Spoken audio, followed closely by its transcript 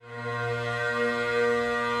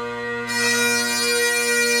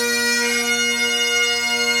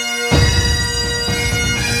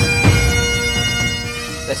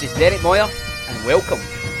This is Derek Moyer, and welcome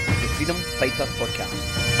to the Freedom Fighter Podcast.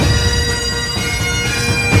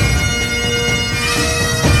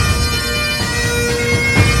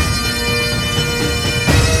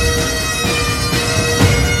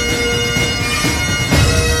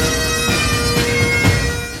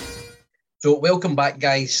 So welcome back,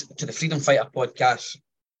 guys, to the Freedom Fighter Podcast.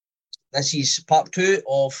 This is part 2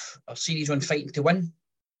 of our series on fighting to win.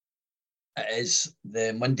 It is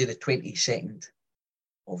the Monday the 22nd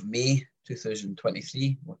of May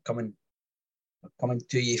 2023. We're coming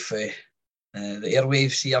to you for the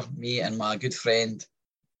airwaves here, me and my good friend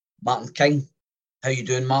Martin King. How you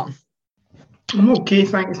doing, Martin? I'm okay,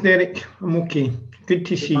 thanks, Derek. I'm okay. Good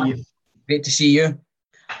to see you. Great to see you.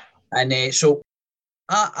 And so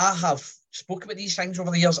I have spoken about these things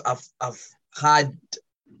over the years. I've had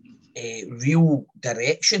a real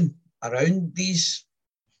direction around this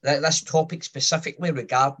topic specifically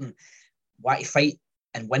regarding why to fight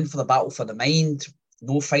and win for the battle for the mind,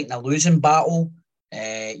 no fighting a losing battle,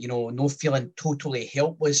 no feeling totally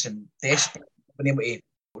helpless and desperate, being able to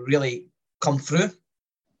really come through.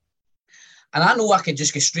 And I know I can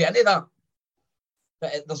just go straight into that,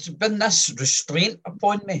 but there's been this restraint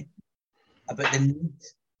upon me about the need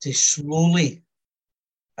to slowly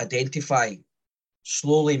identify,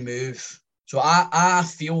 slowly move. So I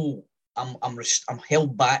feel I'm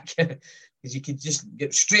held back because you could just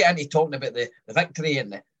get straight into talking about the victory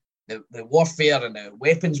and the warfare and the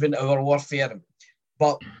weapons into our warfare.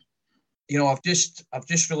 But I've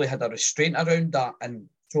just really had a restraint around that. And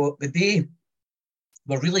so the day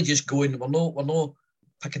we're really just going, we're not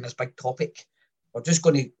picking this big topic. We're just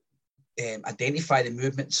going to identify the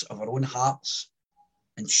movements of our own hearts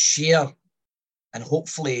and share, and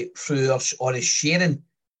hopefully through us honest sharing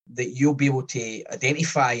that you'll be able to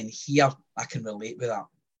identify and hear. I can relate with that.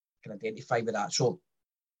 I can identify with that. So,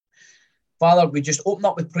 Father, we just open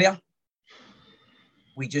up with prayer.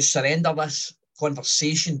 We just surrender this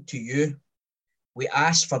conversation to you. We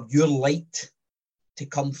ask for your light to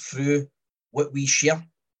come through what we share.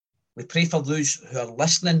 We pray for those who are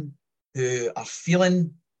listening, who are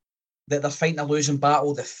feeling that they're fighting a losing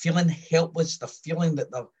battle, they're feeling helpless, they're feeling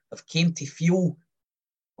that they've came to feel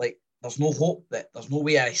like there's no hope, that there's no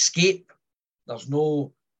way of escape, there's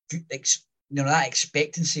no that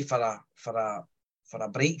expectancy for a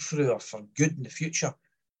breakthrough or for good in the future.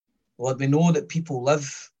 Lord, we know that people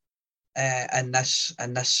live in this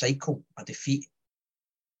cycle of defeat.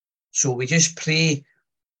 So we just pray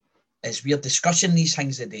as we're discussing these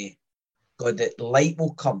things today, God, that light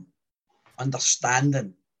will come,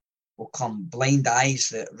 understanding will come, blind eyes,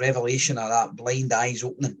 the revelation of that blind eyes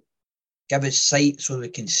opening. Give us sight so we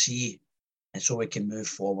can see and so we can move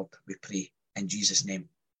forward, we pray in Jesus' name.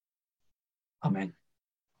 Amen.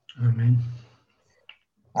 Amen.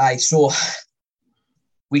 Aye, so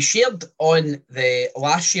we shared on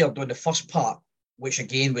the first part, which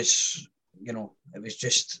again was, it was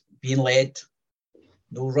just being led,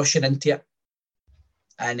 no rushing into it.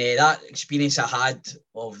 And that experience I had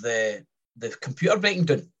of the computer breaking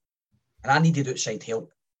down, and I needed outside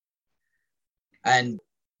help. And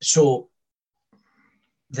so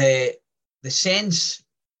the sense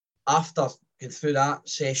after going through that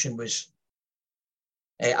session was,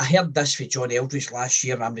 I heard this for John Eldridge last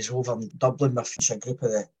year. I was over in Dublin with a group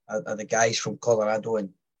of the guys from Colorado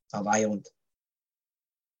and Ireland.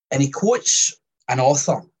 And he quotes an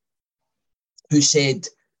author who said,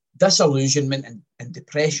 disillusionment and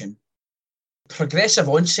depression, progressive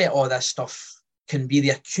onset of this stuff can be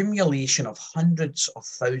the accumulation of hundreds of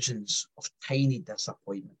thousands of tiny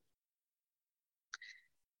disappointments,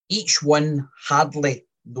 each one hardly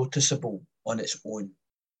noticeable on its own.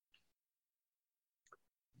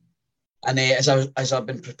 And as I've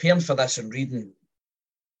been preparing for this and reading,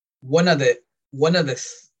 one of the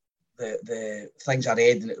things I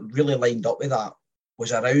read, and it really lined up with that,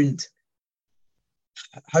 was around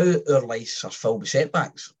how our lives are filled with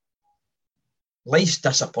setbacks. Life's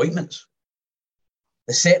disappointments.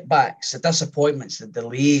 The setbacks, the disappointments, the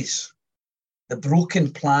delays, the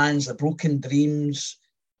broken plans, the broken dreams,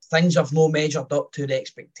 things have not measured up to the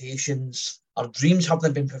expectations, our dreams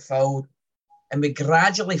haven't been fulfilled, and we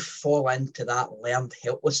gradually fall into that learned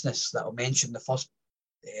helplessness that I mentioned the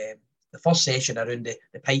first session around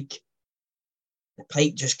the pike. The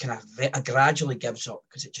pike just kind of gradually gives up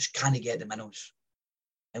because it just can't get the minnows.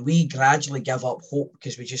 And we gradually give up hope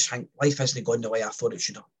because we just think life isn't going the way I thought it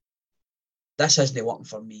should have. This isn't working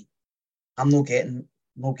for me. I'm not getting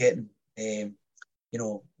what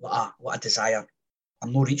I desire.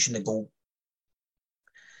 I'm not reaching the goal.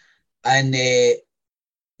 And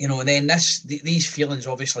then these feelings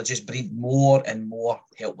obviously just breed more and more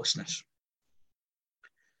helplessness.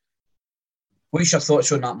 What's your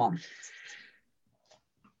thoughts on that, Martin?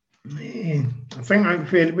 I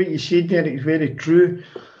think what you said there is very true.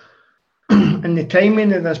 And the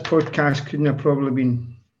timing of this podcast couldn't have probably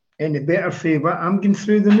been any better for what I'm going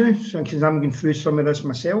through the news, because I'm going through some of this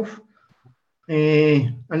myself.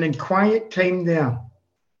 And in quiet time there,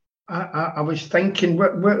 I was thinking,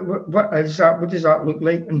 what is that? What does that look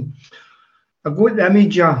like? And I got the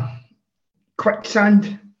image of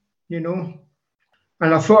quicksand, you know.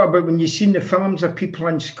 And I thought about when you've seen the films of people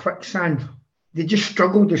in quicksand, they just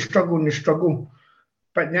struggle, they struggle and they struggle.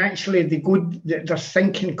 But actually they're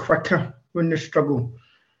thinking quicker when they struggle.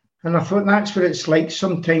 And I thought that's what it's like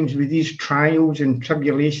sometimes with these trials and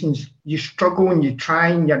tribulations. You struggle and you try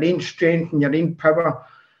in your own strength and your own power.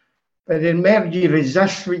 But the more you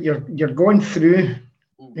resist what you're going through,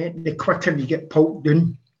 the quicker you get pulled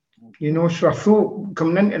down. You know, so I thought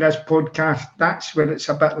coming into this podcast, that's what it's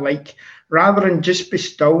a bit like. Rather than just be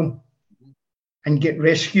still and get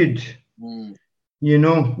rescued. You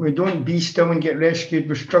know, we don't be still and get rescued,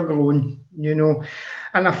 we struggle on, you know.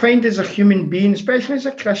 And I find as a human being, especially as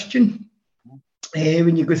a Christian,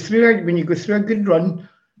 when you go through a good run,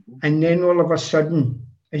 and then all of a sudden,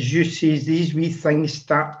 as you say, these wee things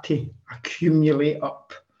start to accumulate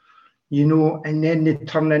up, you know, and then they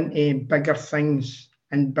turn into bigger things,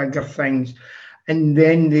 and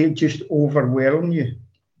then they just overwhelm you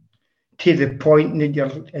to the point that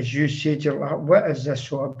you're, as you said, you're like, what is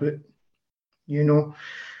this all about? You know,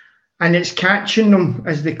 and it's catching them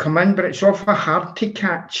as they come in, but it's awful hard to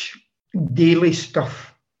catch daily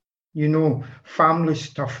stuff, you know, family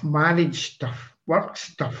stuff, marriage stuff, work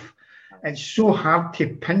stuff. It's so hard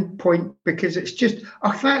to pinpoint because it's just,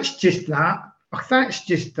 that's just that. That's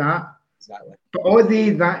just that. Exactly. But all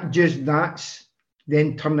that's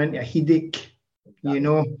then turn into a headache, you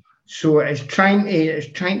know. So it's trying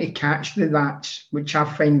to catch the that's, which I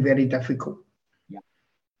find very difficult.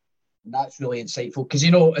 And that's really insightful because, you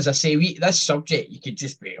know, as I say, this subject, you could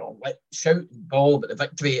just be shout and bawl about the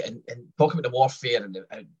victory and talk about the warfare and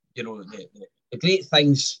you know, the great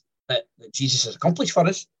things that Jesus has accomplished for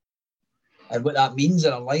us and what that means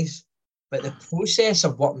in our lives. But the process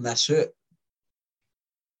of working this out,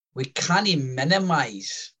 we can't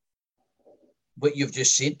minimise what you've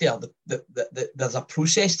just said there. There's a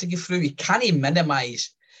process to go through. You can't minimise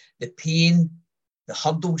the pain, the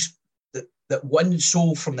hurdles, that one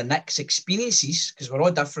soul from the next experiences, because we're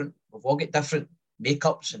all different. We've all got different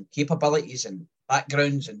makeups and capabilities and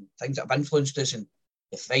backgrounds and things that have influenced us and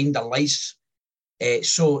defined our lives.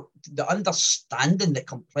 So the understanding the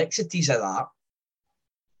complexities of that,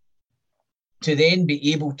 to then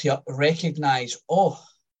be able to recognise,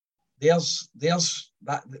 there's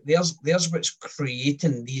what's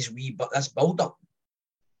creating this build up.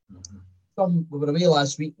 We were away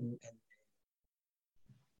last week and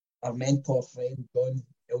our mentor friend, John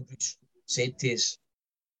Eldridge, said to us,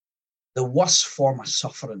 the worst form of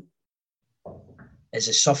suffering is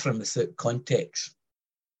a suffering without context.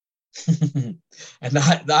 And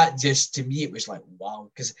that just, to me, it was like,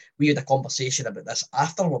 wow, because we had a conversation about this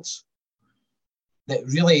afterwards. That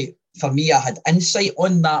really, for me, I had insight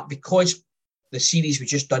on that because the series we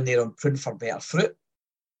just done there on Prune for Better Fruit.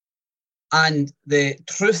 And the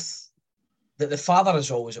truth that the Father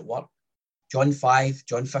is always at work, John 5,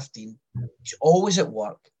 John 15, he's always at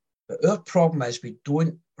work. But our problem is we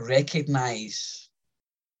don't recognise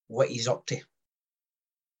what he's up to.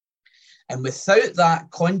 And without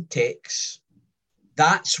that context,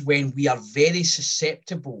 that's when we are very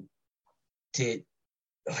susceptible to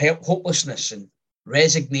hopelessness and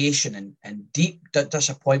resignation and deep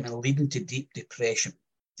disappointment leading to deep depression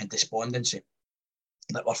and despondency.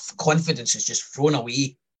 That our confidence is just thrown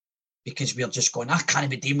away. Because we're just going, I can't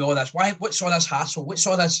be dealing with all this. Why? What's all this hassle? What's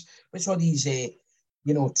all these,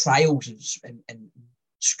 trials and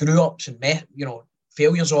screw ups and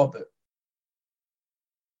failures all about?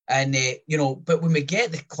 And but when we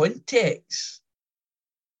get the context,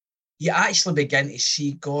 you actually begin to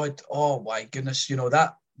see God. Oh my goodness,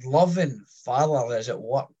 that loving Father is at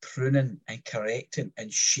work, pruning and correcting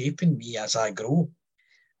and shaping me as I grow,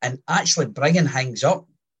 and actually bringing things up,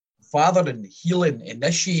 fathering, healing,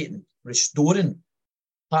 initiating, restoring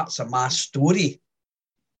parts of my story.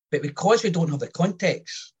 But because we don't have the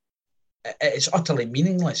context, it's utterly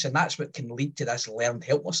meaningless, and that's what can lead to this learned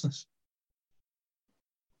helplessness.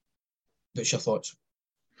 What's your thoughts?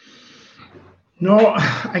 No,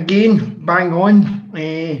 again, bang on.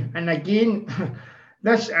 And again,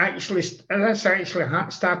 this actually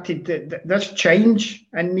started, this change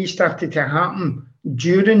in me started to happen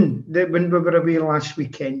during when we were away last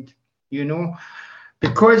weekend,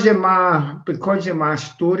 Because of my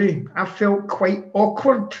story, I felt quite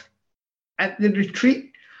awkward at the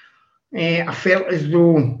retreat. I felt as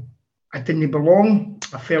though I didn't belong.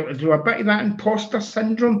 I felt as though a bit of that imposter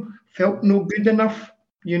syndrome, felt no good enough,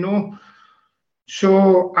 you know.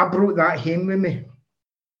 So I brought that home with me.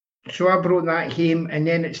 So I brought that home, and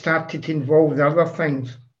then it started to involve the other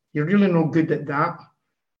things. You're really no good at that.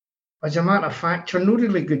 As a matter of fact, you're not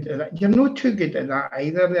really good at that. You're not too good at that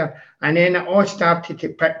either there. And then it all started to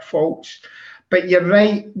pick faults. But you're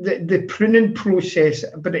right, the pruning process,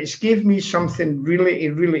 but it's gave me something really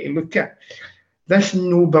to look at. This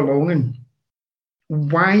no belonging.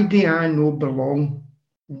 Why do I no belong?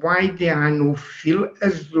 Why do I no feel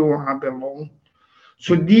as though I belong?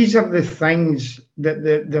 So these are the things that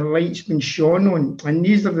the light's been shone on. And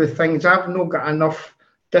these are the things I've not got enough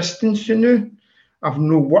distance to know. I've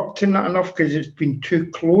not worked in it enough because it's been too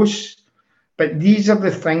close. But these are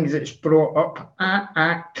the things that's brought up. I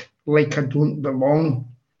act like I don't belong.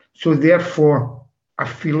 So therefore, I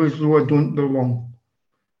feel as though I don't belong.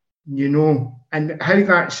 You know, and how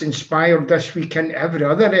that's inspired this week into every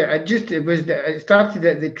other. It started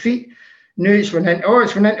at the retreat. Now it's went into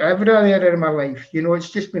every other area of my life. You know,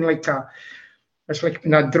 it's just been like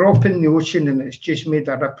been a drop in the ocean, and it's just made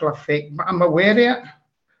a ripple effect. But I'm aware of it.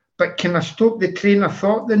 But can I stop the train of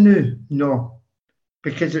thought now? No,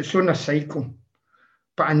 because it's on a cycle.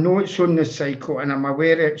 But I know it's on the cycle, and I'm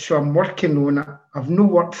aware of it, so I'm working on it. I've not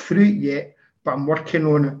worked through it yet, but I'm working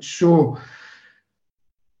on it. So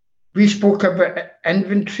we spoke about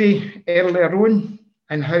inventory earlier on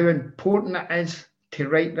and how important it is to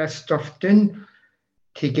write this stuff down,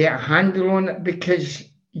 to get a handle on it, because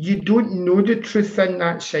you don't know the truth in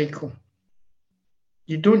that cycle.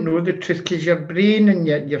 You don't know the truth because your brain and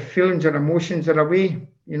your feelings or emotions are away.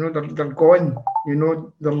 You know, they're gone. You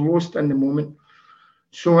know, they're lost in the moment.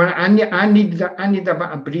 So I need a bit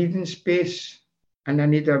of breathing space, and I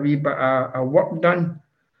need a wee bit of work done,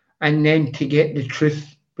 and then to get the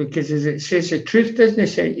truth. Because as it says, the truth doesn't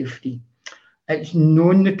set you free. It's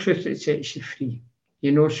knowing the truth that sets you free.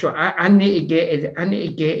 You know, so I need to get it. I need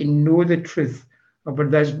to get and know the truth about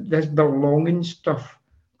this belonging stuff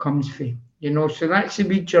comes from. You know, so that's the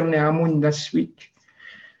wee journey I'm on this week.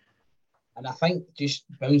 And I think just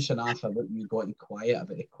bouncing off of what you got in quiet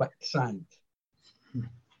about the quicksand,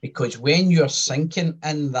 because when you're sinking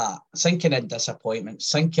in disappointment,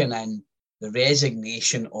 sinking in the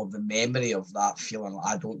resignation of the memory of that feeling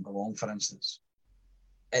like I don't belong, for instance,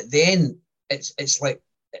 it's like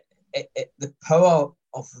the power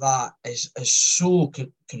of that is so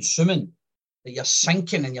consuming that you're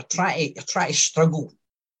sinking and you're trying to struggle.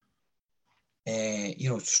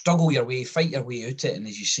 Struggle your way, fight your way out it, and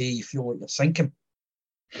as you say, you feel like you're sinking.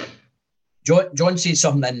 John said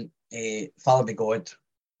something, Father by God,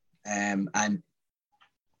 and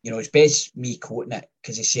it's best me quoting it,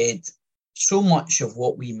 because he said, so much of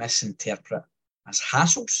what we misinterpret as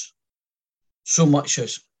hassles, so much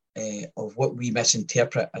of what we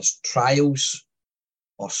misinterpret as trials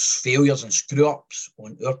or failures and screw-ups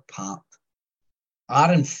on our part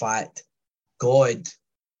are in fact God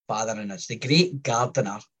fathering us. The great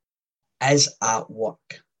gardener is at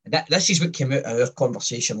work. And this is what came out of our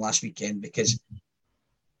conversation last weekend, because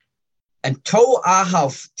until I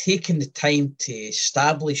have taken the time to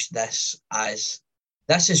establish this as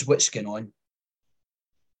this is what's going on,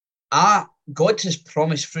 God has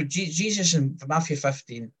promised through Jesus in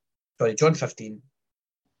John 15,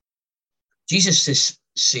 Jesus is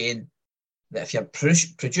saying that if you're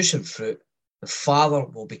producing fruit, the Father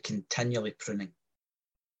will be continually pruning.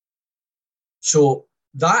 So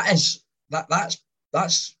that's in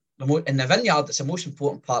the vineyard, it's the most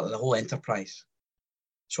important part of the whole enterprise.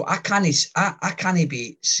 So I can't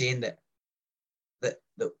be saying that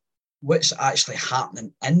what's actually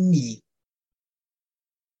happening in me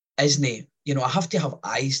isn't. I have to have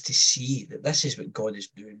eyes to see that this is what God is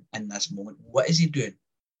doing in this moment. What is he doing?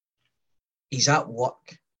 He's at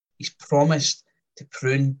work. He's promised to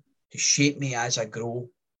prune, to shape me as I grow.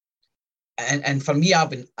 And for me, I've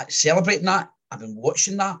been celebrating that. I've been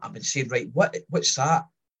watching that. I've been saying, right, what's that?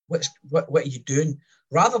 What are you doing?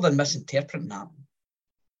 Rather than misinterpreting that,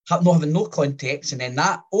 having no context, and then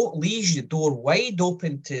that leaves the door wide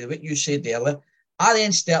open to what you said earlier. I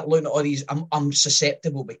then start looking at all these. I'm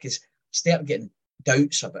susceptible because I start getting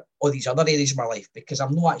doubts about all these other areas of my life, because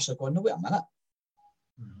I'm not actually going, no, wait a minute.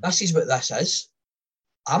 This is what this is.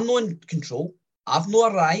 I'm not in control. I've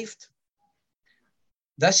not arrived.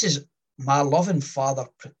 This is my loving Father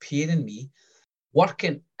preparing me,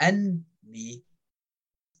 working in me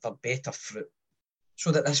for better fruit,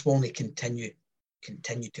 so that this will only continue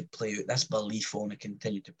to play out. This belief will only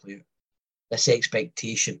continue to play out. This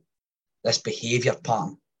expectation, this behaviour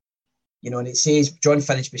pattern And it says, John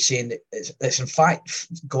finished by saying that it's in fact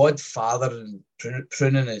God, Father, and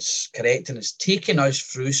pruning is correcting is taking us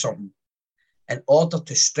through something in order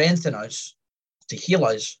to strengthen us, to heal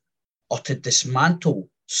us, or to dismantle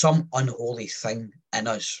some unholy thing in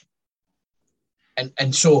us.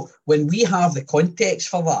 And so when we have the context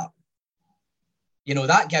for that,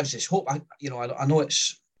 that gives us hope. I know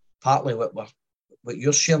it's partly what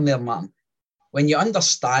you're sharing there, Martin. When you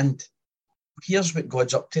understand, here's what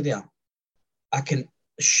God's up to there, I can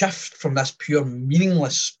shift from this pure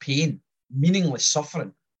meaningless pain, meaningless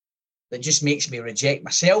suffering that just makes me reject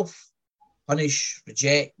myself, punish,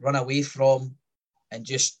 reject, run away from, and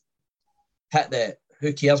just hit the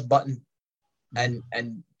who cares button and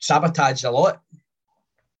sabotage a lot.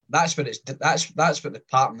 That's what that's what the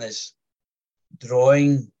pattern is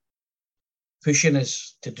drawing, pushing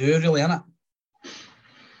us to do, really, isn't it?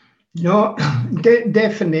 No,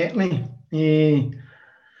 definitely.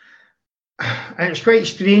 It's quite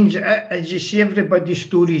strange. As you say, everybody's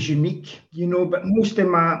story is unique, but most of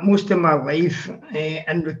my life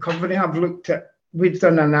in recovery, we've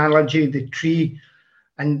done an analogy of the tree,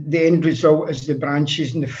 and the end result is the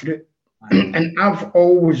branches and the fruit. And I've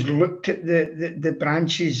always looked at the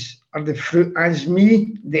branches or the fruit as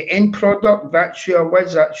me, the end product. That's who I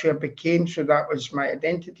was, that's who I became. So that was my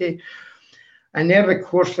identity. And over the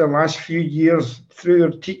course of the last few years, through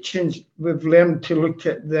our teachings, we've learned to look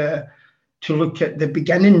at the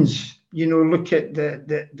beginnings, look at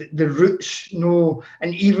the roots,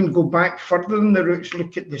 and even go back further than the roots,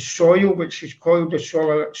 look at the soil, which is called the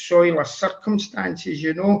soil of circumstances,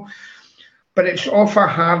 But it's awful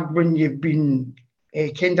hard when you've been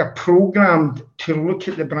kind of programmed to look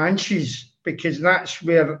at the branches, because that's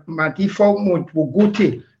where my default mode will go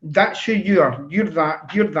to. That's who you are. You're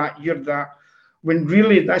that, you're that, you're that. When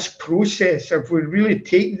really this process, if we really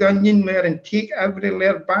take the onion layer and take every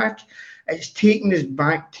layer back, it's taking us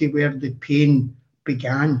back to where the pain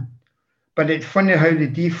began. But it's funny how the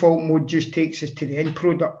default mode just takes us to the end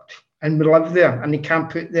product, and we live there and we can't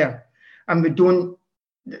put there. And we don't,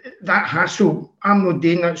 that hassle, I'm not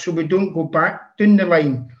doing that, so we don't go back down the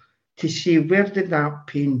line to say, where did that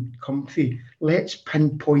pain come from? Let's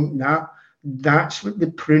pinpoint that. That's what the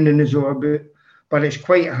pruning is all about. But it's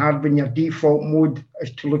quite hard when your default mode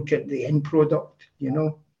is to look at the end product,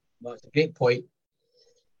 Well, it's a great point.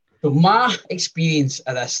 So my experience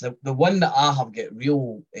of this, the one that I have got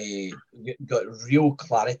real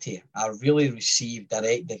clarity, I really received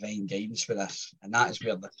direct divine guidance with this, and that is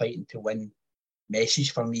where the fighting to win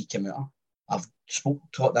message for me came out. I've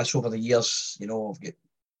taught this over the years, I've got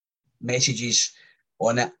messages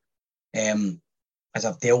on it as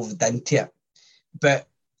I've delved into it. But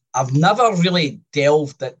I've never really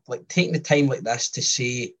delved at, taking the time like this to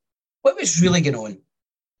say what was really going on.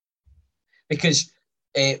 Because,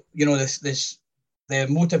 the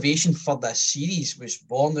motivation for this series was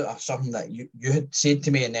born out of something that you had said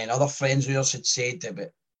to me, and then other friends of yours had said about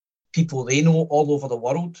people they know all over the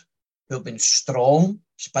world who have been strong,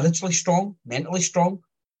 spiritually strong, mentally strong,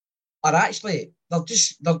 are actually,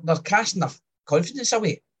 they're casting their confidence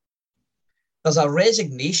away. There's a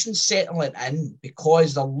resignation settling in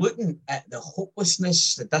because they're looking at the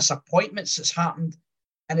hopelessness, the disappointments that's happened,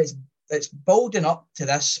 and it's building up to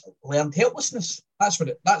this learned helplessness. That's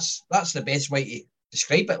the best way to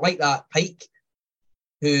describe it. Like that Pike,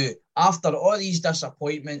 who after all these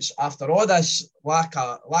disappointments, after all this lack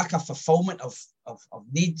of fulfillment of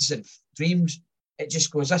needs and dreams, it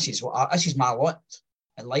just goes, this is my lot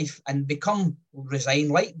in life, and become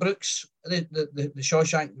resigned, like Brooks, the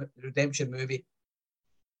Shawshank Redemption movie.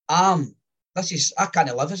 I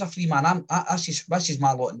can't live as a free man. This is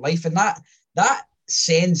my lot in life, and that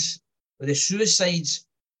sense with the suicides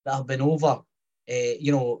that have been over,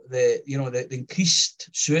 the increased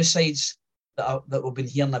suicides that we've been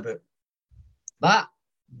hearing about, that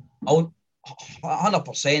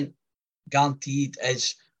 100% guaranteed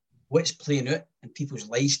is what's playing out in people's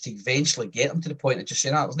lives to eventually get them to the point of just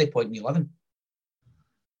saying, there's no point in you living.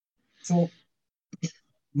 So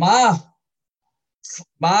my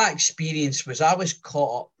experience was I was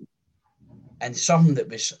caught up in something that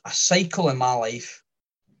was a cycle in my life.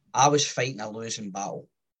 I was fighting a losing battle.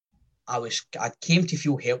 I came to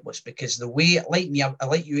feel helpless because the way, like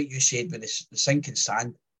you said with the sinking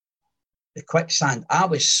sand, the quicksand, I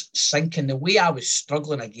was sinking. The way I was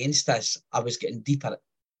struggling against this, I was getting deeper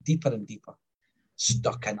and deeper,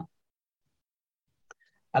 stuck in it.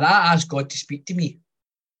 And I asked God to speak to me,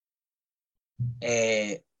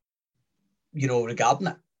 regarding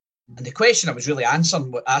it. And the question I was really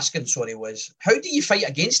asking was, how do you fight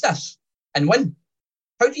against this and win?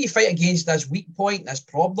 How do you fight against this weak point, this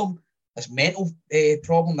problem, mental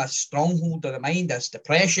problem, this stronghold of the mind, this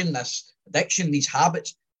depression, this addiction, these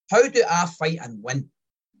habits. How do I fight and win?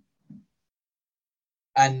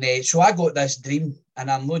 And so I got this dream,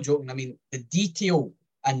 and I'm not joking. I mean, the detail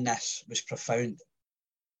in this was profound.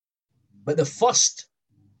 But the first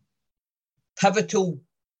pivotal,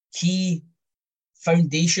 key,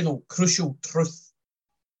 foundational, crucial truth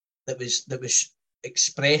that was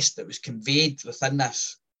expressed, that was conveyed within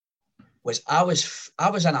this, was I was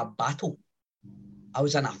in a battle. I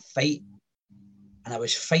was in a fight, and I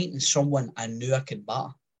was fighting someone I knew I could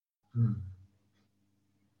batter.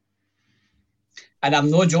 And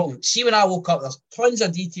I'm not joking. See, when I woke up, there's tons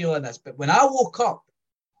of detail in this, but when I woke up,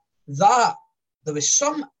 there was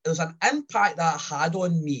an impact that it had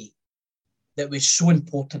on me that was so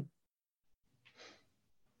important.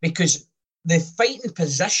 Because the fighting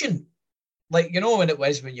position, like, you know, when it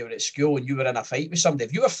was when you were at school and you were in a fight with somebody,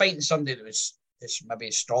 if you were fighting somebody that was maybe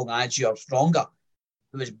as strong as you or stronger,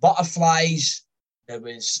 there was butterflies, there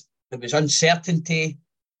was uncertainty.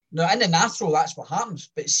 Now, in the natural, that's what happens.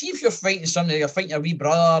 But see, if you're fighting somebody, you're fighting your wee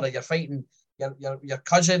brother, or you're fighting your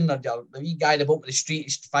cousin, or the wee guy that up the street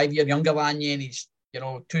is 5 years younger than you, and he's,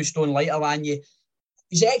 2 stone lighter than you.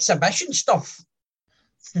 He's exhibition stuff.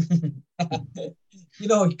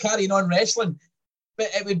 Carrying on wrestling.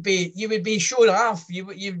 But you would be showing off.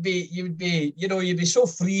 You'd be so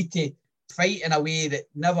free to fight in a way that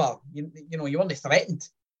never, you weren't threatened.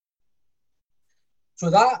 So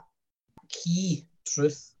that key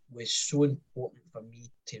truth was so important for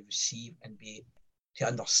me to receive and to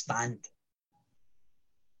understand.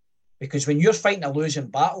 Because when you're fighting a losing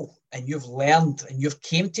battle and you've learned and you've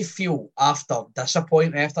came to feel after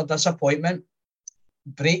disappointment,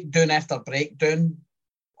 breakdown after breakdown,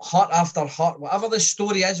 hurt after hurt, whatever the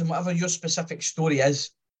story is and whatever your specific story is,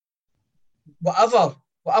 whatever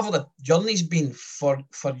the journey's been for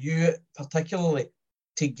you particularly,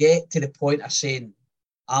 to get to the point of saying,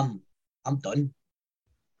 I'm done.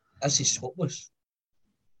 This is hopeless.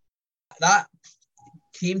 That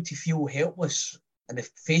came to feel helpless in the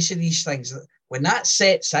face of these things. When that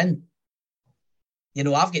sets in, I've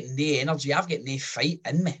got no energy, I've got no fight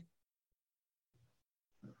in me.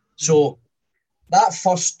 So that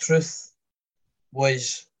first truth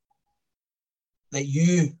was that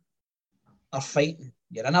you are fighting.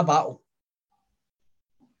 You're in a battle.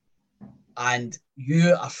 And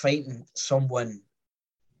you are fighting someone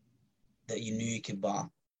that you knew you could batter.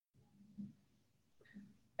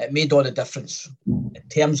 It made all the difference in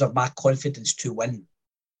terms of my confidence to win.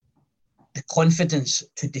 The confidence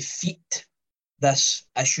to defeat this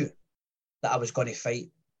issue that I was going to fight.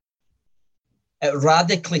 It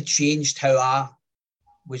radically changed how I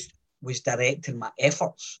was directing my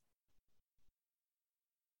efforts.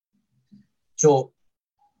 So,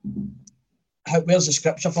 where's the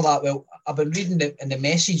scripture for that? Well, I've been reading in the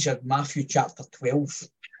Message of Matthew chapter 12.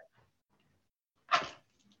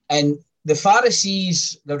 And the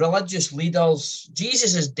Pharisees, the religious leaders,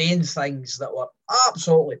 Jesus is doing things that were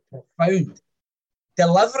absolutely profound,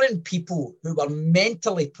 delivering people who were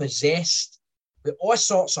mentally possessed with all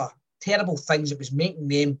sorts of terrible things that was making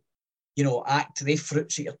them, act the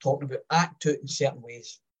fruits that you're talking about, act out in certain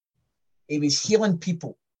ways. He was healing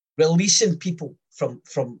people, releasing people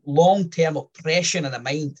from long-term oppression in the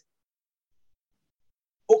mind,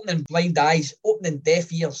 opening blind eyes, opening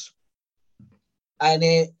deaf ears.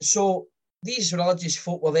 And so these religious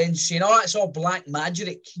folk were then saying, it's all black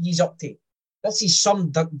magic he's up to. This is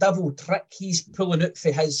some devil trick he's pulling out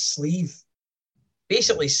for his sleeve.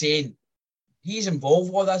 Basically saying he's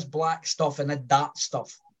involved with this black stuff and the dark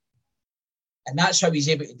stuff. And that's how he's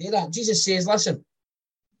able to do that. Jesus says, listen,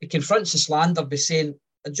 he confronts the slander by saying,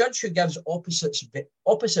 a judge who gives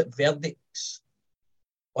opposite verdicts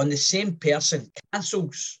on the same person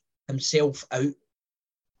cancels himself out.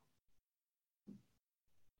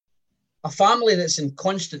 A family that's in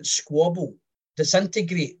constant squabble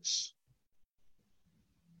disintegrates.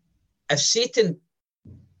 If Satan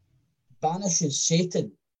banishes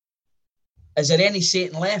Satan, is there any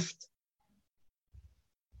Satan left?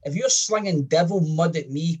 If you're slinging devil mud at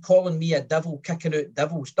me, calling me a devil, kicking out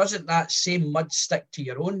devils, doesn't that same mud stick to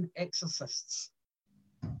your own exorcists?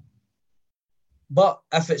 But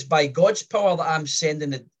if it's by God's power that I'm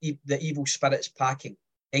sending the evil spirits packing,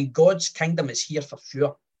 then God's kingdom is here for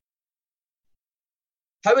sure.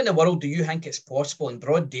 How in the world do you think it's possible in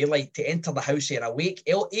broad daylight to enter the house of an awake,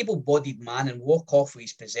 able-bodied man and walk off with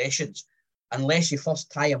his possessions unless you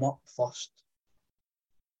first tie him up first?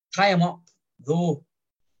 Tie him up, though,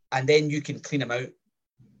 and then you can clean him out.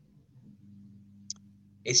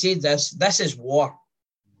 He said this is war,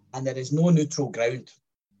 and there is no neutral ground.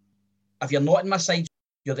 If you're not on my side,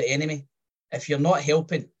 you're the enemy. If you're not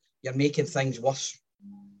helping, you're making things worse.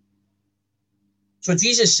 So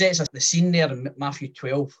Jesus sets the scene there in Matthew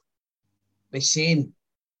 12 by saying,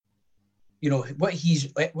 what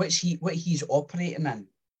he's operating in.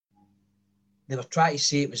 They were trying to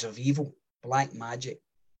say it was of evil, black magic.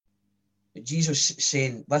 But Jesus is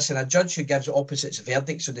saying, listen, a judge who gives opposites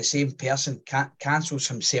verdicts on the same person cancels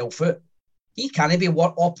himself out. He can't be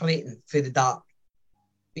operating for the dark.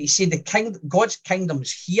 But he said, God's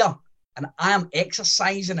kingdom's here, and I am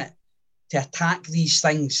exercising it to attack these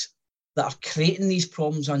things that are creating these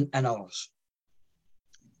problems in others.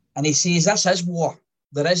 And he says, this is war.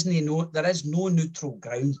 There is no neutral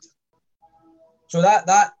ground. So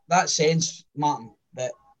that sense, Martin,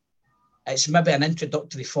 that it's maybe an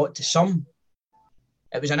introductory thought to some.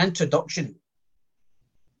 It was an introduction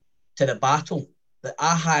to the battle that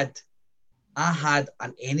I had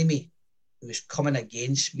an enemy who was coming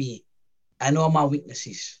against me in all my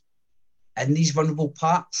weaknesses, in these vulnerable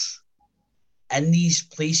parts, in these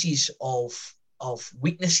places of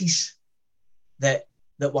weaknesses that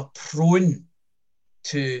were prone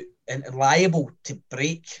to and liable to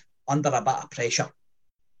break under a bit of pressure.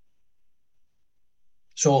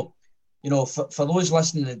 So, for those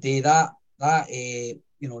listening today, that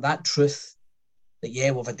truth that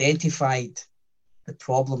we've identified the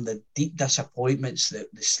problem, the deep disappointments, the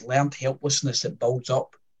learned helplessness that builds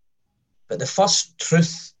up. But the first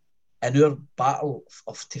truth in our battle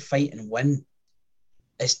to fight and win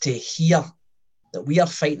is to hear that we are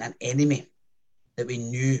fighting an enemy that we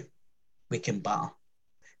knew we can batter.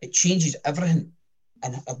 It changes everything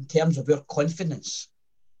in terms of our confidence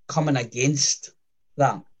coming against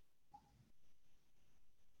that.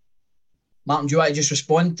 Martin, do you want to just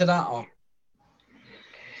respond to that, or?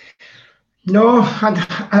 No,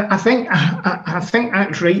 I think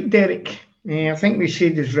that's right, Derek. I think we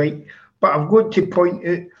said is right, but I've got to point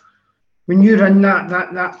out, when you're in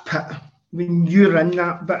that pit, when you're in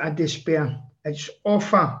that bit of despair, it's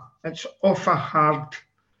awful hard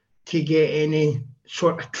to get any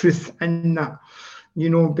sort of truth in that,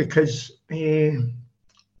 because I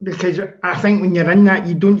think when you're in that,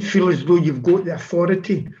 you don't feel as though you've got the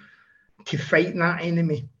authority to fight that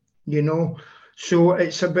enemy, So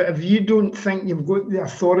it's about, if you don't think you've got the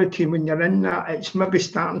authority when you're in that, it's maybe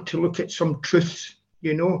starting to look at some truths,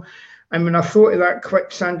 And when I thought of that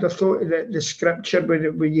quicksand, I thought of the scripture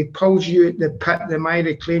where he pulls you out the pit, the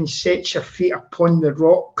miry clay, and sets your feet upon the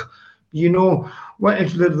rock. What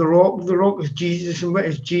is the rock? The rock is Jesus. And what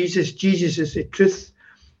is Jesus? Jesus is the truth.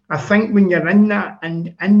 I think when you're in that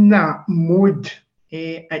and in that mode,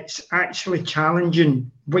 it's actually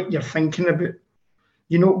challenging what you're thinking about.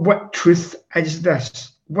 What truth is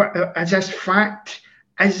this? What is this fact?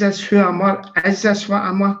 Is this who I'm at? Is this what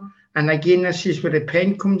I'm at? And again, this is where the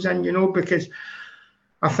pen comes in, because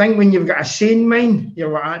I think when you've got a sane mind,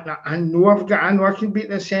 you're like, I know I can beat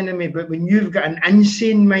this enemy, but when you've got an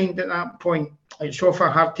insane mind at that point, it's awful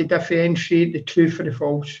hard to differentiate the true from the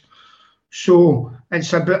false. So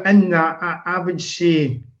it's about in that, I would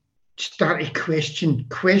say, start to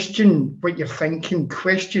question what you're thinking,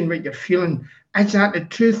 question what you're feeling. Is that the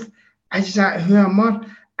truth? Is that who I'm at?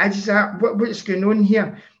 Is that what's going on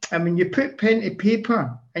here? And when you put pen to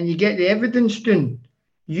paper and you get the evidence down,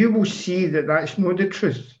 you will see that that's not the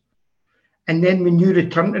truth. And then when you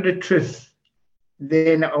return to the truth,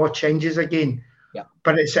 then it all changes again. Yeah.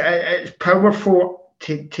 But it's powerful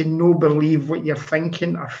to no believe what you're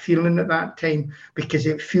thinking or feeling at that time, because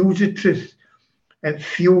it feels the truth. It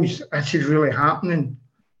feels this is really happening.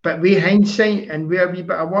 But with hindsight and with a wee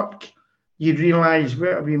bit of work, you realise,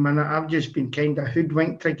 wait a wee minute, I've just been kind of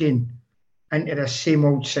hoodwinked again into the same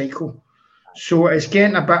old cycle. So it's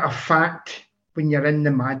getting a bit of fact when you're in the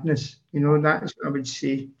madness. That's what I would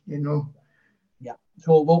say, Yeah.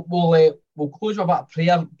 So we'll close with a bit of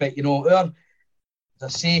prayer, but as I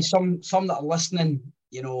say, some that are listening,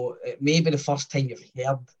 it may be the first time you've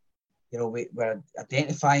heard, we're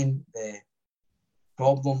identifying the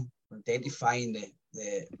problem, identifying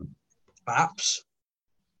the traps,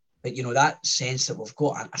 but that sense that we've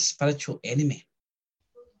got a spiritual enemy.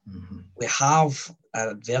 Mm-hmm. We have an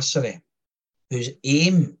adversary whose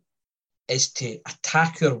aim is to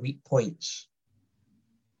attack our weak points,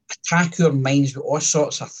 attack our minds with all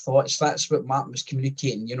sorts of thoughts. That's what Martin was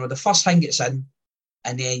communicating. The first thing gets in,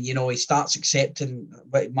 and then, he starts accepting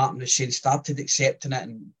what Martin was saying, started accepting it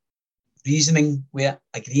and reasoning with it,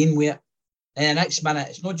 agreeing with it. And the next minute,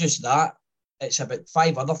 it's not just that, it's about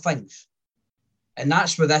 5 other things. And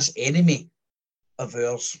that's where this enemy of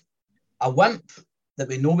ours, a wimp that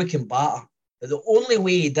we know we can batter, but the only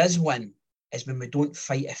way he does win is when we don't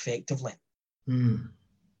fight effectively. Mm.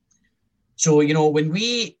 So, you know, when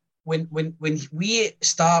we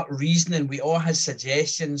start reasoning with all his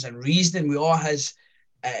suggestions and reasoning with all his,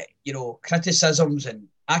 you know, criticisms and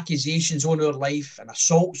accusations on our life and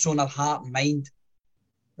assaults on our heart and mind,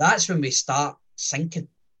 that's when we start sinking.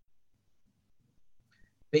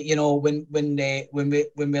 But, you know, when we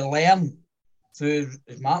learn through,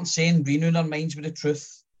 as Martin's saying, renewing our minds with the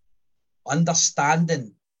truth,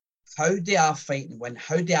 understanding how do I fight and win?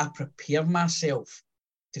 How do I prepare myself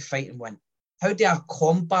to fight and win? How do I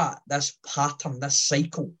combat this pattern, this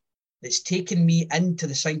cycle that's taking me into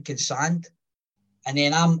the sinking sand? And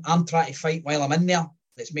then I'm trying to fight while I'm in there.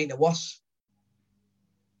 That's making it worse.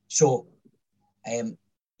 So,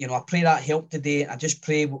 you know, I pray that help today. I just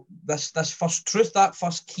pray this first truth, that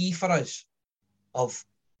first key for us of,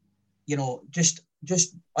 you know, just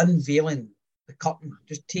unveiling the curtain,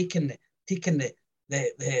 just taking the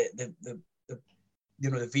you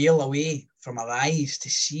know, the veil away from our eyes to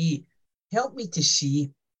see. Help me to see.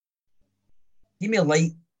 Give me a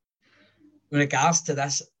light in regards to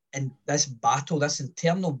this and this battle, this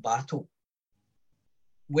internal battle.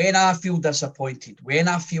 When I feel disappointed, when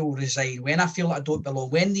I feel resigned, when I feel like I don't belong,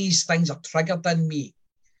 when these things are triggered in me,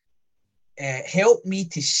 help me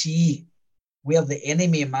to see where the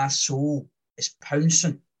enemy of my soul is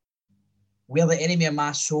pouncing, where the enemy of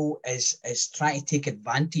my soul is trying to take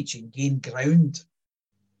advantage and gain ground,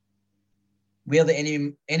 where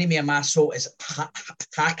the enemy of my soul is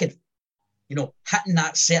attacking, you know, hitting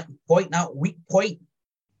that certain point, that weak point,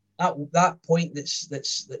 that point that's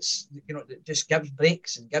you know, that just gives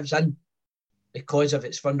breaks and gives in because of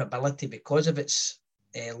its vulnerability, because of its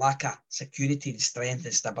lack of security and strength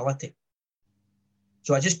and stability.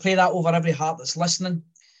 So I just pray that over every heart that's listening.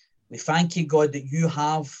 We thank you, God, that you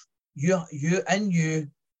have we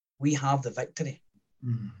have the victory.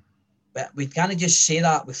 Mm-hmm. But we can't just say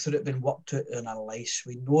that without it being worked out in our lives.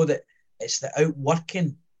 We know that it's the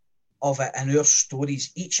outworking of it in our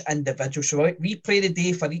stories, each individual. So we pray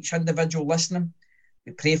today for each individual listening.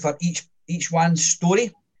 We pray for each one's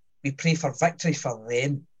story. We pray for victory for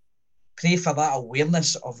them. Pray for that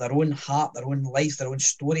awareness of their own heart, their own life, their own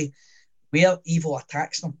story, where evil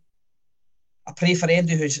attacks them. I pray for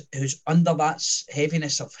anybody who's under that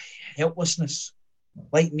heaviness of helplessness,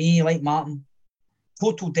 like me, like Martin,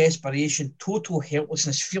 total desperation, total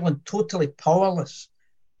helplessness, feeling totally powerless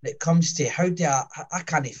when it comes to how do I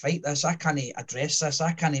can't fight this, I can't address this,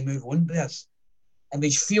 I can't move on with this. And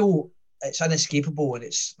we feel it's inescapable and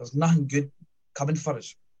there's nothing good coming for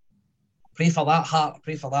us. Pray for that heart,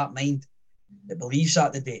 pray for that mind that believes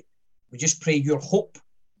that today. We just pray your hope,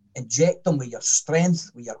 inject them with your strength,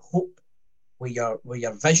 with your hope, with your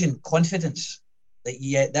vision, confidence that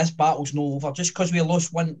this battle's not over. Just because we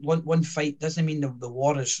lost one fight doesn't mean the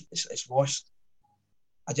war is lost.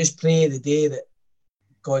 I just pray the day that,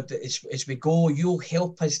 God, that as we go, you'll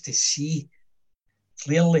help us to see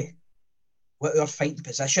clearly what our fighting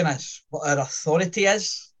position is, what our authority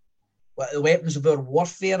is, what the weapons of our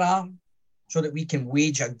warfare are, so that we can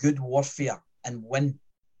wage a good warfare and win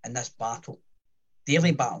in this battle,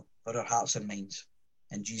 daily battle for our hearts and minds.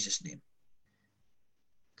 In Jesus' name.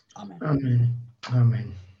 Amen. Amen.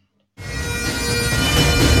 Amen.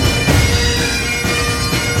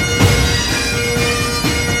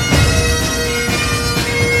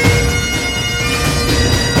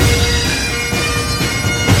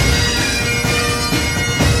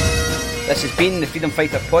 This has been the Freedom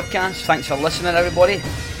Fighter podcast. Thanks for listening, everybody.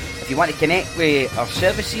 If you want to connect with our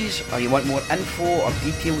services or you want more info or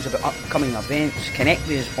details about upcoming events, connect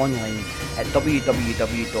with us online at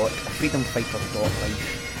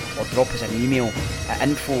www.freedomfighters.life or drop us an email at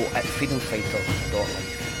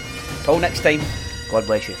info@freedomfighters.life. Till next time, God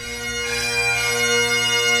bless you.